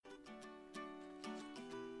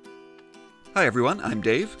Hi everyone, I'm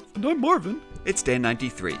Dave. And I'm Marvin. It's day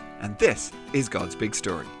 93, and this is God's Big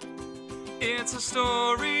Story. It's a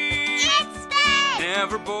story. It's big.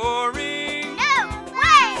 Never boring. No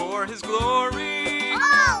way. For His glory.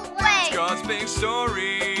 Always. It's God's big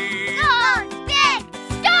story. God's big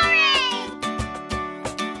story.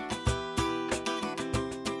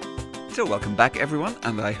 So welcome back everyone,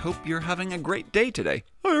 and I hope you're having a great day today.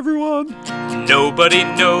 Hi, everyone. Nobody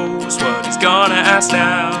knows what he's gonna ask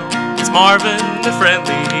now. It's Marvin, the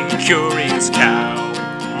friendly, curious cow.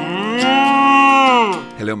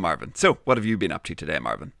 Hello Marvin. So, what have you been up to today,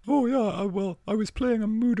 Marvin? Oh, yeah, I was playing a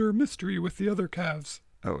murder mystery with the other calves.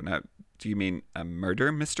 Oh, now, do you mean a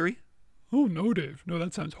murder mystery? Oh, no, Dave. No,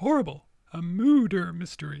 that sounds horrible. A murder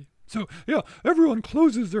mystery. So, yeah, everyone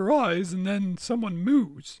closes their eyes and then someone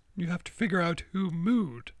moos. You have to figure out who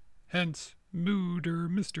mooed. Hence, murder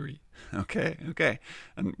mystery. Okay.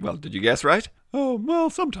 And, well, did you guess right? Oh, well,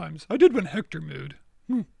 sometimes. I did when Hector mooed.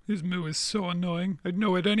 His moo is so annoying. I'd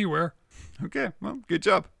know it anywhere. Okay, well, good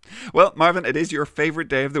job. Well, Marvin, it is your favourite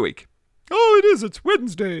day of the week. Oh, it is. It's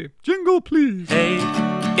Wednesday. Jingle, please. Hey,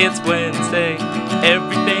 it's Wednesday.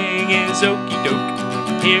 Everything is okie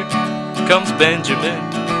doke. Here comes Benjamin,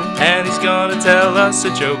 and he's gonna tell us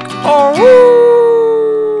a joke. Oh!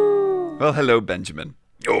 Well, hello, Benjamin.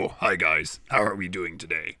 Oh, hi guys. How are we doing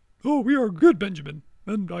today? Oh, we are good, Benjamin.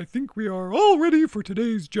 And I think we are all ready for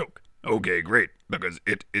today's joke. Okay, great, because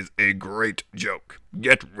it is a great joke.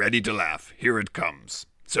 Get ready to laugh. Here it comes.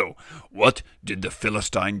 So, what did the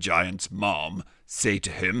Philistine giant's mom say to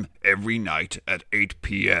him every night at 8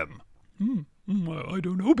 p.m.? I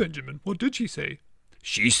don't know, Benjamin. What did she say?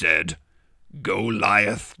 She said,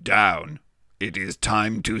 "Goliath down. It is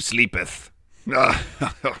time to sleepeth."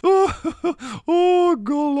 Oh,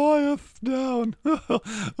 Goliath down.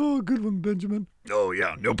 Oh, good one, Benjamin. Oh,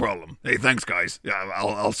 yeah, no problem. Hey, thanks, guys. Yeah,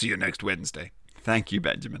 I'll see you next Wednesday. Thank you,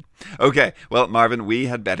 Benjamin. Okay, well, Marvin, we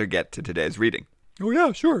had better get to today's reading. Oh,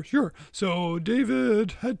 yeah, sure. So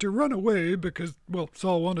David had to run away because, well,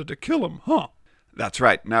 Saul wanted to kill him, huh? That's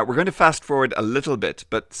right. Now, we're going to fast forward a little bit,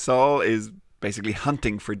 but Saul is basically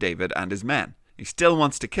hunting for David and his men. He still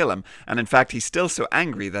wants to kill him, and in fact, he's still so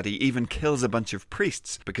angry that he even kills a bunch of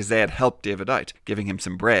priests because they had helped David out, giving him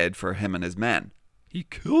some bread for him and his men. He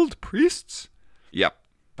killed priests? Yep.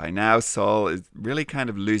 By now, Saul is really kind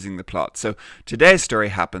of losing the plot. So today's story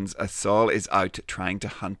happens as Saul is out trying to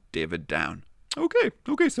hunt David down. Okay,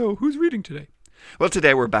 so who's reading today? Well,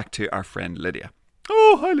 today we're back to our friend Lydia.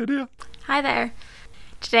 Oh, hi, Lydia. Hi there.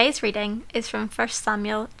 Today's reading is from 1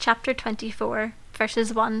 Samuel chapter 24,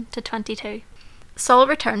 verses 1 to 22. Saul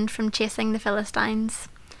returned from chasing the Philistines.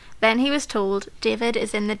 Then he was told David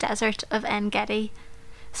is in the desert of En-Gedi.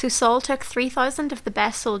 So Saul took 3,000 of the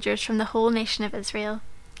best soldiers from the whole nation of Israel.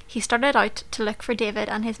 He started out to look for David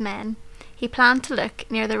and his men. He planned to look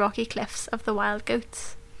near the rocky cliffs of the wild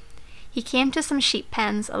goats. He came to some sheep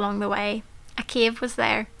pens along the way. A cave was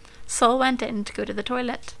there. Saul went in to go to the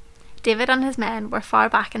toilet. David and his men were far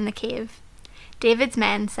back in the cave. David's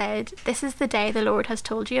men said, "This is the day the Lord has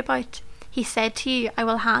told you about. He said to you, I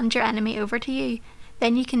will hand your enemy over to you.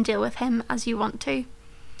 Then you can deal with him as you want to."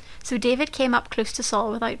 So David came up close to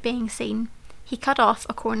Saul without being seen. He cut off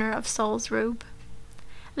a corner of Saul's robe.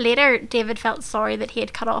 Later, David felt sorry that he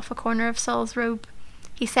had cut off a corner of Saul's robe.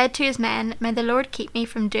 He said to his men, "May the Lord keep me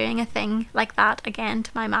from doing a thing like that again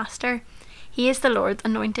to my master. He is the Lord's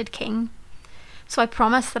anointed king. So I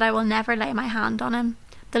promise that I will never lay my hand on him.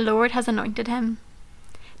 The Lord has anointed him."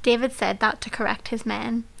 David said that to correct his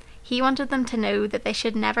men. He wanted them to know that they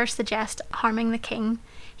should never suggest harming the king.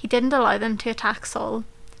 He didn't allow them to attack Saul.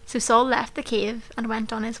 So Saul left the cave and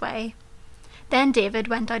went on his way. Then David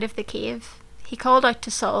went out of the cave. He called out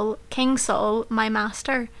to Saul, "King Saul, my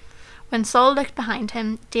master." When Saul looked behind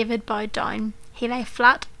him, David bowed down. He lay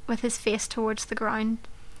flat with his face towards the ground.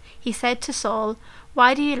 He said to Saul,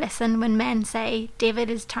 "Why do you listen when men say,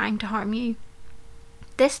 'David is trying to harm you'?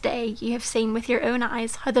 This day you have seen with your own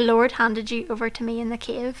eyes how the Lord handed you over to me in the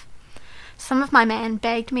cave. Some of my men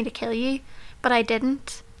begged me to kill you, but I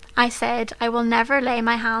didn't. I said, 'I will never lay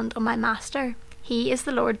my hand on my master. He is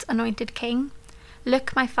the Lord's anointed king.'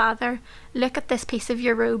 Look, my father, look at this piece of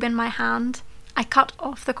your robe in my hand. I cut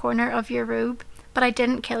off the corner of your robe, but I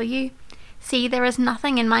didn't kill you. See, there is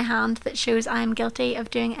nothing in my hand that shows I am guilty of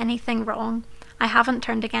doing anything wrong. I haven't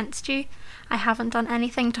turned against you. I haven't done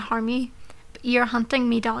anything to harm you. But you're hunting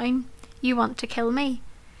me down. You want to kill me.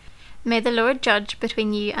 May the Lord judge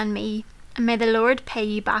between you and me, and may the Lord pay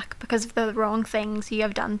you back because of the wrong things you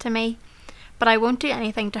have done to me. But I won't do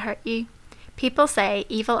anything to hurt you. People say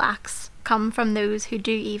evil acts come from those who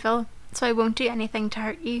do evil, so I won't do anything to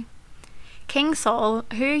hurt you." King Saul,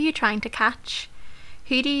 who are you trying to catch?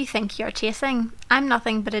 Who do you think you're chasing? I'm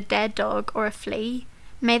nothing but a dead dog or a flea.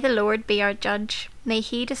 May the Lord be our judge. May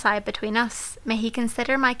he decide between us. May he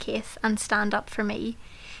consider my case and stand up for me.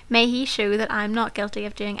 May he show that I'm not guilty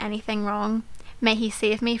of doing anything wrong. May he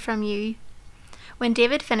save me from you. When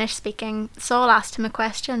David finished speaking, Saul asked him a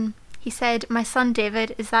question. He said, "My son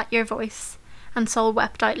David, is that your voice?" And Saul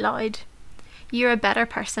wept out loud. "You're a better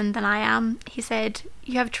person than I am," he said.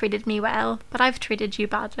 "You have treated me well, but I've treated you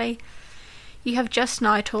badly. You have just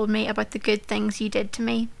now told me about the good things you did to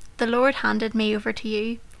me. The Lord handed me over to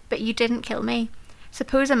you, but you didn't kill me.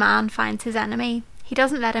 Suppose a man finds his enemy. He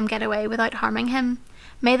doesn't let him get away without harming him.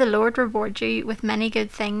 May the Lord reward you with many good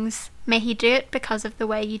things. May he do it because of the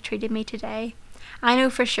way you treated me today. I know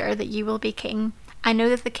for sure that you will be king. I know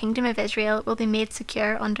that the kingdom of Israel will be made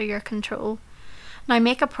secure under your control. Now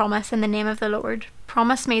make a promise in the name of the Lord.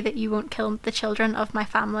 Promise me that you won't kill the children of my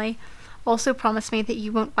family. Also promise me that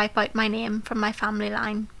you won't wipe out my name from my family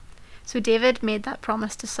line." So David made that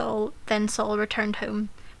promise to Saul. Then Saul returned home.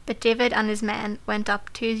 But David and his men went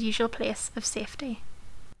up to his usual place of safety.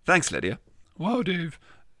 Thanks, Lydia. Wow, Dave.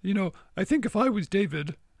 I think if I was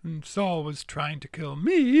David and Saul was trying to kill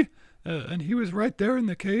me, and he was right there in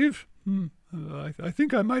the cave, I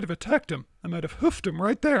think I might have attacked him. I might have hoofed him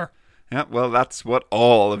right there. Yeah, well, that's what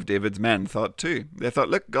all of David's men thought too. They thought,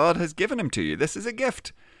 look, God has given him to you. This is a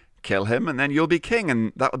gift. Kill him and then you'll be king,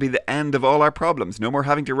 and that'll be the end of all our problems. No more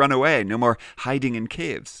having to run away. No more hiding in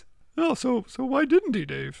caves. Oh, so why didn't he,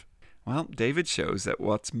 Dave? Well, David shows that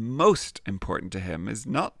what's most important to him is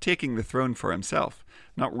not taking the throne for himself,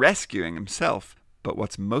 not rescuing himself, but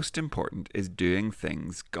what's most important is doing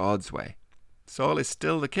things God's way. Saul is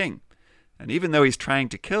still the king. And even though he's trying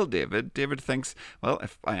to kill David, David thinks, well,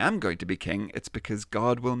 if I am going to be king, it's because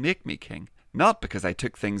God will make me king. Not because I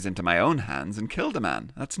took things into my own hands and killed a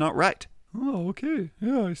man. That's not right. Oh, okay.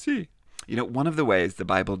 Yeah, I see. One of the ways the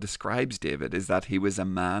Bible describes David is that he was a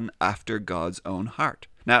man after God's own heart.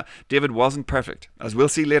 Now, David wasn't perfect. As we'll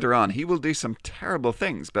see later on, he will do some terrible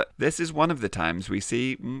things, but this is one of the times we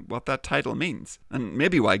see what that title means, and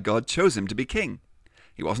maybe why God chose him to be king.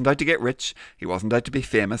 He wasn't out to get rich. He wasn't out to be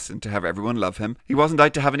famous and to have everyone love him. He wasn't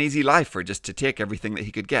out to have an easy life or just to take everything that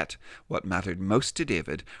he could get. What mattered most to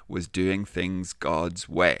David was doing things God's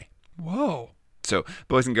way. Wow. So,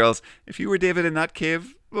 boys and girls, if you were David in that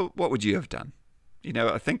cave, well, what would you have done?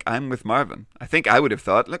 I think I'm with Marvin. I think I would have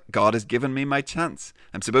thought, look, God has given me my chance.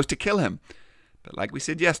 I'm supposed to kill him. But like we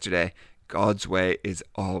said yesterday, God's way is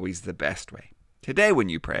always the best way. Today when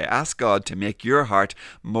you pray, ask God to make your heart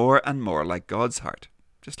more and more like God's heart.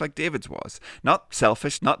 Just like David's was. Not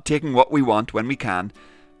selfish, not taking what we want when we can,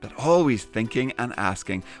 but always thinking and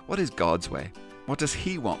asking, what is God's way? What does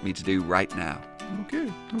he want me to do right now?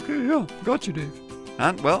 Okay, yeah, got you, Dave.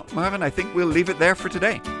 And, well, Marvin, I think we'll leave it there for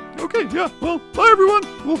today. Okay, yeah, well, bye everyone.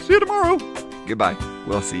 We'll see you tomorrow. Goodbye.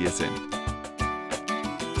 We'll see you soon.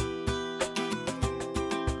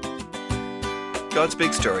 God's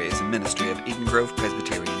Big Story is a ministry of Eden Grove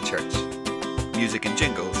Presbyterian Church. Music and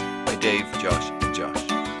jingles by Dave Josh.